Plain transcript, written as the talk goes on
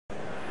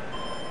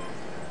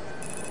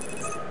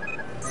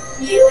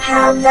You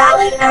have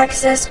valid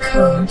access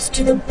codes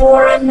to the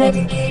Bora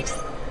Megagate.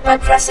 By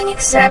pressing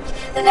accept,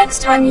 the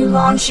next time you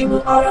launch you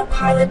will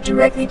autopilot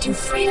directly to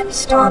Freedom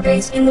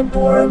Starbase in the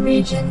Bora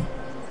region.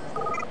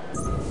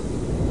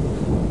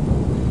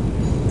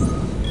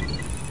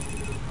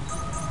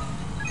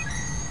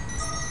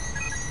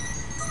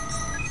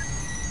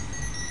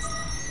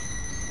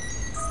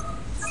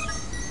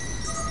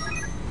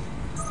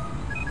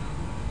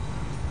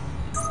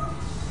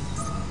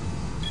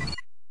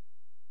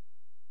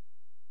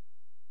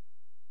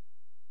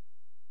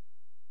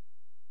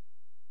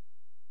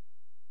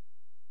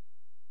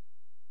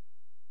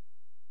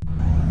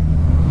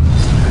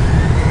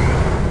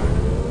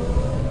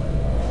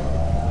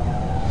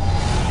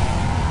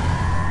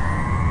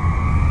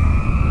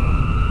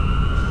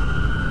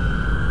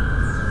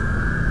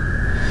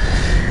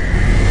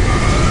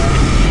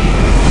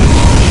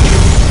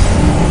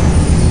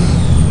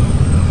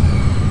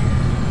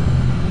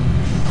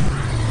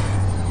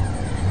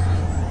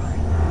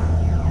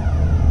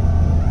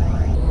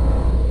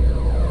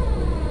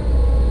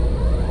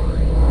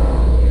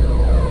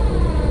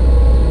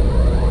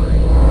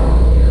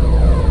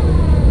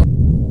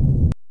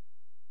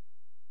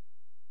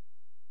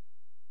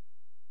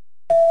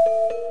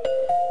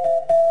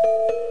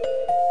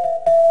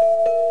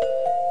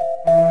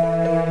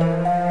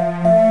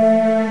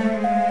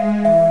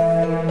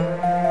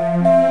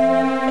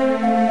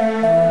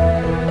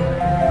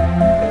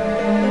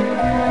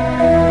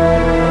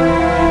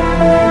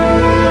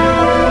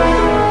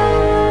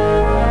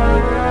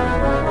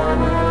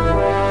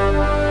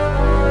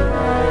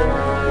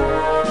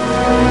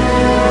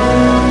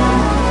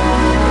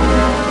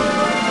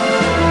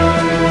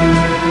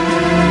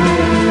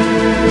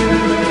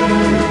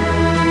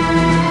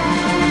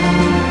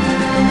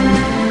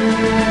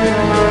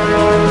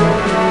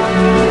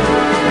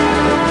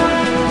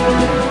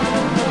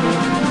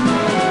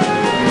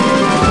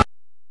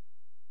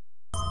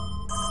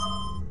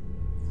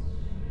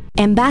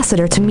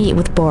 Ambassador to meet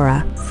with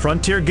Bora.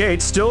 Frontier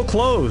Gate still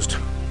closed.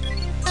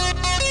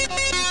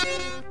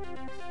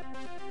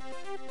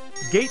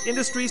 Gate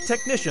Industries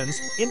technicians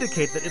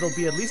indicate that it'll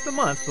be at least a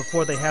month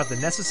before they have the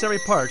necessary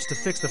parts to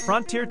fix the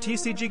Frontier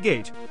TCG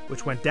Gate,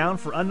 which went down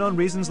for unknown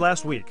reasons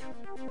last week.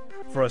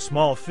 For a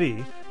small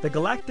fee, the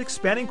Galactic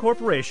Spanning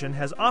Corporation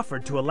has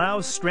offered to allow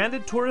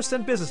stranded tourists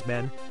and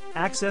businessmen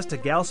access to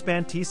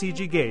Galspan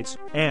TCG gates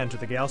and to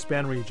the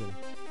Galspan region.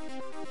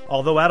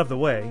 Although out of the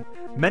way,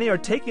 many are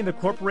taking the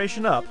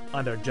corporation up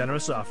on their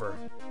generous offer.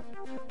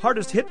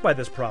 Hardest hit by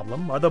this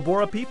problem are the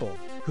Bora people,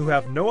 who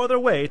have no other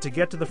way to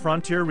get to the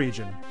frontier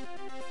region.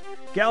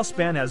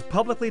 Galspan has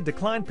publicly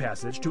declined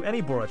passage to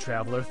any Bora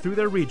traveler through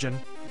their region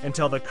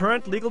until the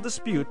current legal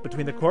dispute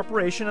between the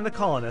corporation and the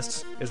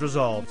colonists is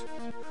resolved.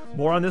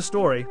 More on this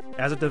story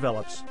as it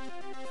develops.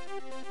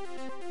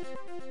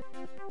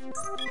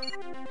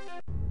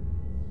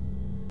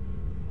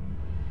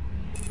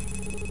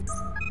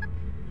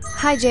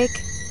 Hi, Jake.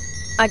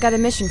 I got a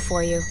mission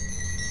for you.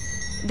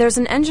 There's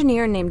an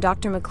engineer named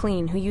Dr.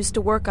 McLean who used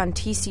to work on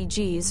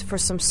TCGs for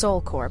some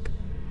Soul Corp.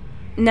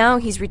 Now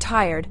he's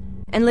retired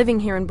and living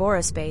here in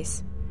Bora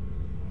Space.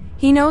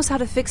 He knows how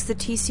to fix the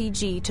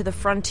TCG to the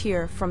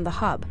frontier from the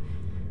hub.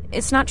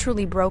 It's not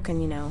truly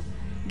broken, you know.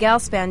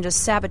 Galspan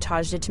just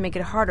sabotaged it to make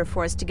it harder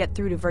for us to get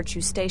through to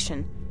Virtue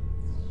Station.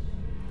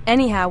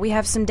 Anyhow, we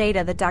have some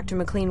data that Dr.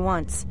 McLean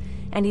wants,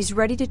 and he's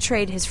ready to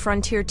trade his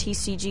Frontier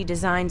TCG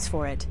designs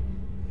for it.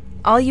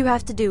 All you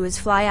have to do is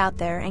fly out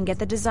there and get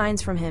the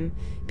designs from him,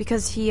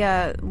 because he,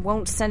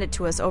 won't send it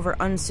to us over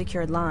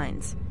unsecured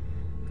lines.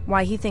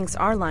 Why he thinks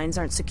our lines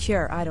aren't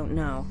secure, I don't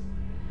know.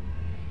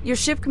 Your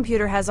ship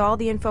computer has all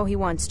the info he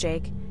wants,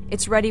 Jake.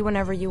 It's ready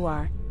whenever you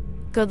are.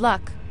 Good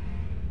luck.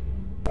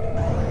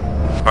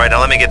 Alright, now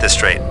let me get this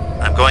straight.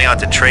 I'm going out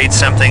to trade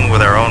something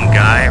with our own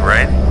guy,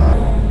 right?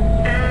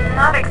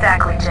 Not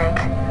exactly,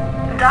 Jake.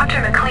 Dr.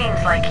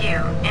 McLean's like you,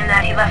 in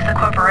that he left the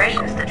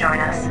corporations to join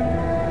us.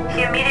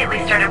 He immediately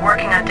started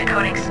working on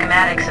decoding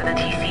schematics of the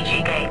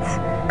TCG gates,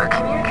 but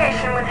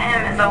communication with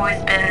him has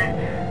always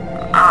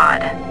been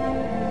odd.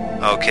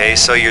 Okay,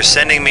 so you're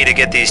sending me to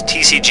get these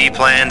TCG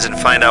plans and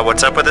find out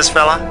what's up with this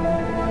fella?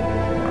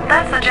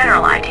 That's the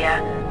general idea.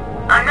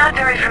 I'm not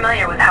very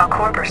familiar with how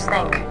corpers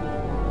think.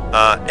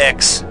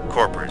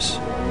 Ex-corpers.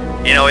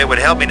 You know, it would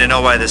help me to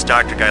know why this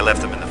doctor guy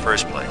left them in the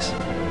first place.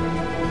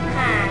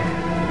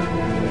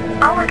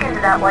 I'll look into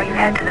that while you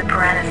head to the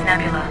Piranhas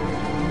Nebula.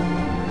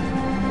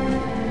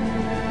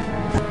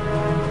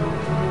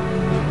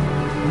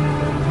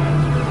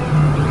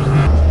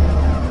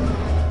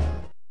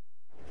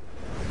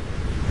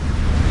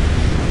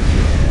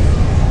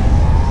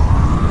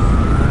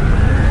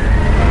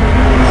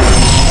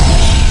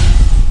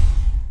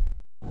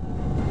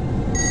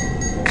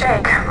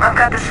 Jake, I've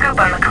got the scoop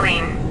on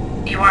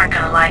McLean. You aren't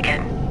gonna like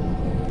it.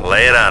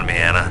 Lay it on me,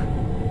 Anna.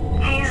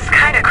 He's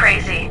kinda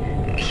crazy.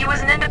 He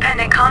was an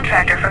independent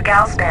contractor for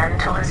Galspan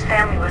until his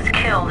family was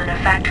killed in a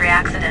factory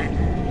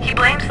accident. He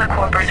blames the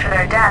corpers for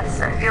their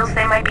deaths and feels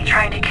they might be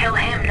trying to kill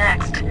him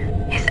next.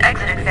 His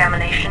exit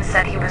examination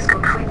said he was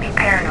completely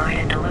paranoid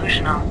and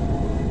delusional.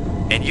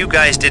 And And you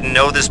guys didn't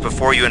know this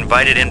before you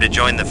invited him to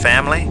join the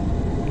family?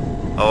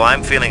 Oh,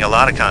 I'm feeling a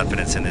lot of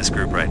confidence in this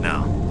group right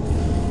now.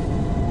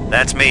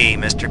 That's me,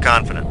 Mr.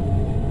 Confident.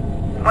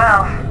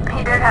 Well,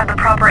 he did have the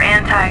proper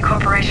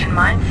anti-corporation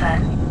mindset.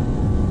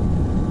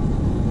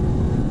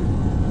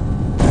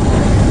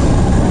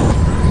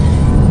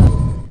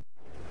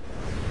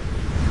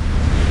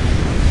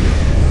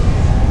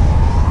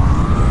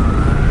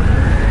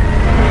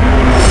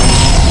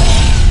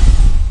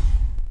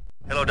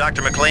 Hello,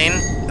 Dr. McLean.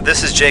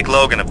 This is Jake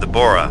Logan of the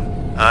Bora.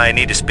 I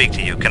need to speak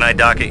to you. Can I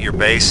dock at your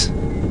base?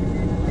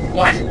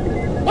 What?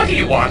 What do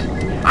you want?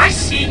 I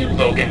see you,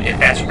 Logan, if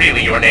that's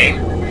really your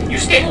name. You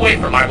stay away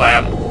from my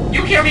lab.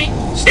 You hear me?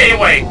 Stay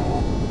away.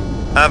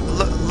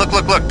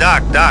 Look,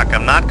 Doc,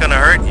 I'm not gonna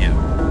hurt you.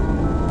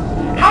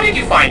 How did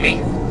you find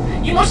me?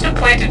 You must have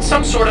planted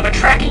some sort of a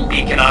tracking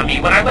beacon on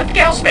me when I left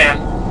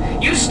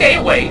Galspan. You stay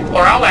away,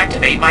 or I'll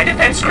activate my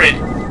defense grid.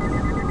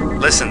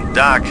 Listen,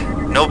 Doc,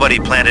 nobody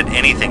planted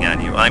anything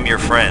on you. I'm your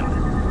friend.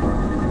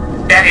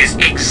 That is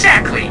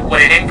exactly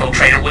what an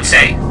infiltrator would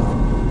say.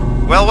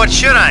 Well, what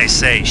should I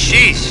say?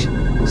 Sheesh.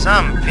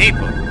 Some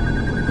people.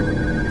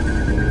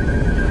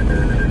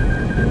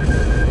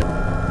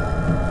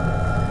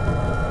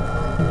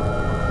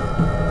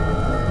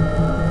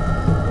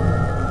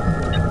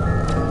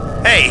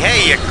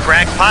 Hey, you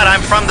crackpot.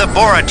 I'm from the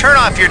Bora. Turn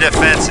off your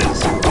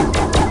defenses.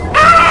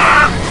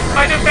 Ah!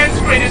 My defense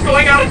grid is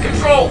going out of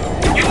control.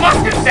 You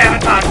must have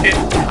sabotaged it.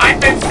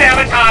 I've been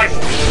sabotaged.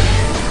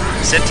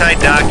 Sit tight,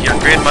 Doc. Your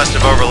grid must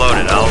have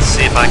overloaded. I'll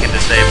see if I can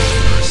disable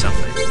it or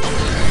something.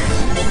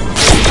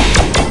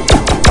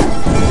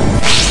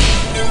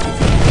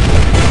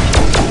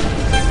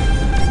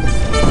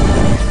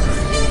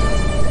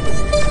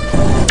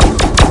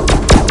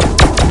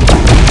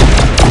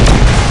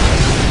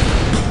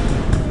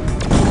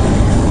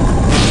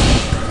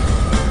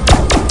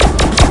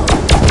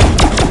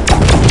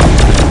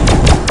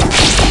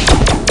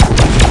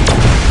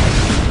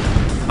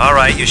 All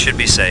right, you should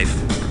be safe.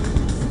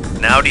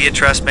 Now do you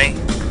trust me?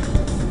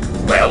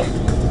 Well,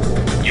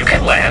 you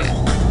can land,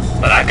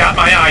 but I've got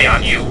my eye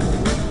on you.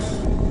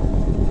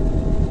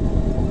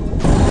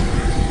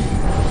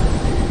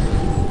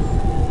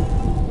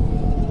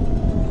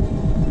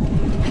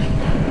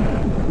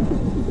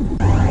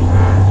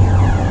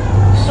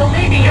 So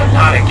maybe you're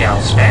not a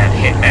Galspan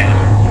hitman.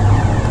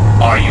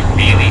 Are you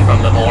really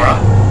from the Bora?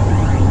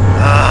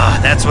 Ah,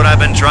 that's what I've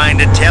been trying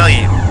to tell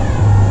you.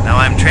 Now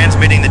I'm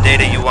transmitting the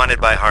data you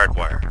wanted by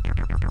hardwire.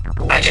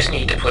 I just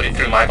need to put it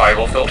through my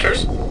viral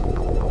filters.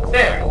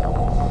 There.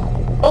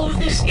 Oh,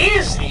 this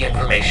is the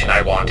information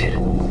I wanted.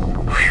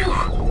 Whew.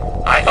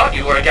 I thought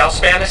you were a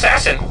Galspan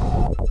assassin.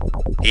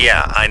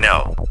 Yeah, I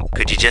know.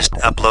 Could you just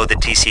upload the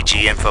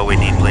TCG info we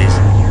need, please?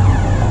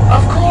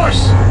 Of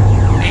course.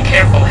 Be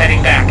careful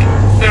heading back.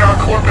 There are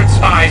corporate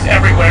spies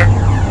everywhere.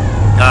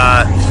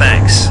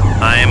 Thanks.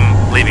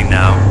 I'm leaving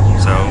now,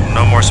 so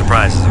no more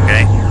surprises,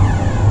 okay?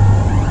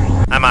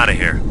 I'm out of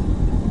here.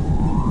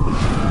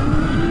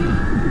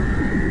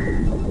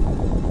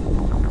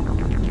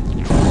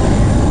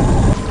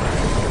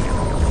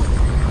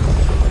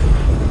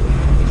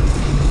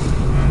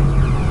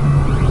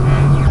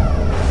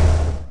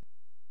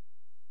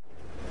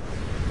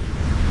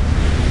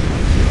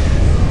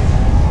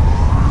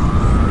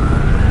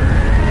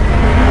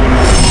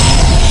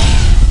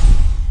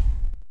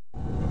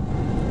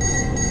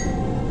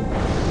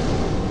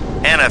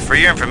 Anna, for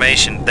your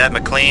information, that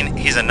McLean,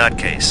 he's a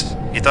nutcase.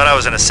 He thought I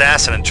was an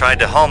assassin and tried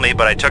to hull me,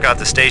 but I took out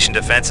the station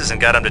defenses and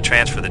got him to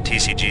transfer the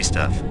TCG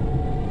stuff.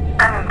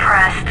 I'm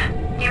impressed.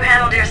 You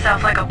handled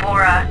yourself like a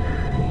Bora.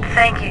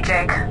 Thank you,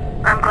 Jake.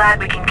 I'm glad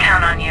we can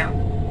count on you.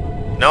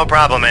 No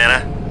problem,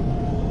 Anna.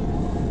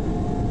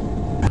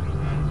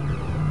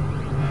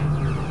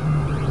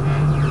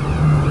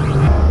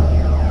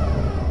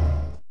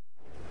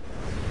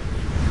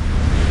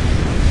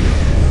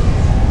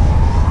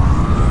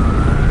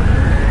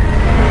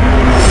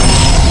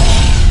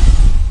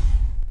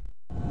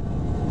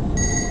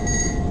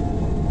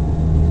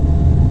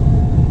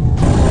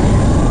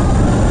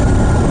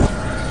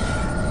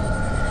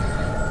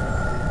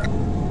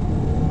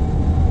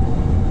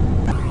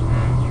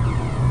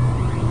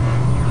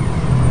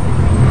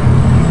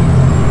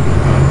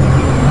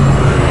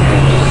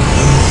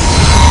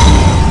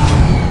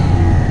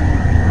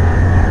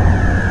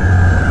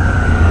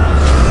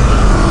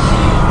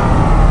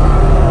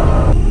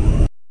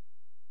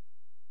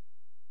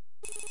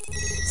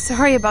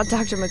 Sorry about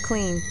Dr.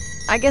 McLean.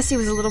 I guess he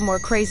was a little more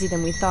crazy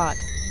than we thought.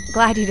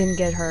 Glad he didn't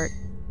get hurt.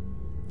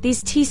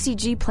 These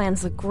TCG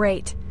plans look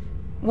great.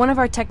 One of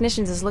our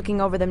technicians is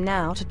looking over them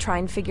now to try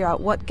and figure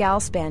out what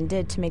Galspan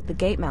did to make the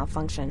gate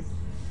malfunction.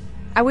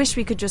 I wish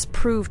we could just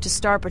prove to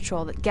Star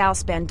Patrol that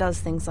Galspan does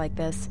things like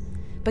this,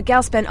 but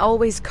Galspan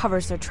always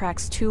covers their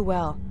tracks too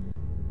well.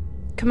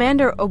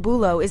 Commander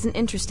Obulo isn't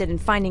interested in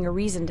finding a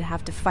reason to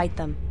have to fight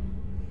them.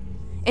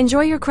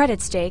 Enjoy your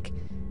credits, Jake.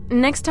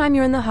 Next time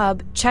you're in the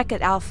hub, check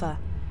at Alpha.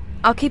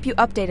 I'll keep you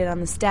updated on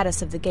the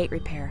status of the gate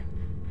repair.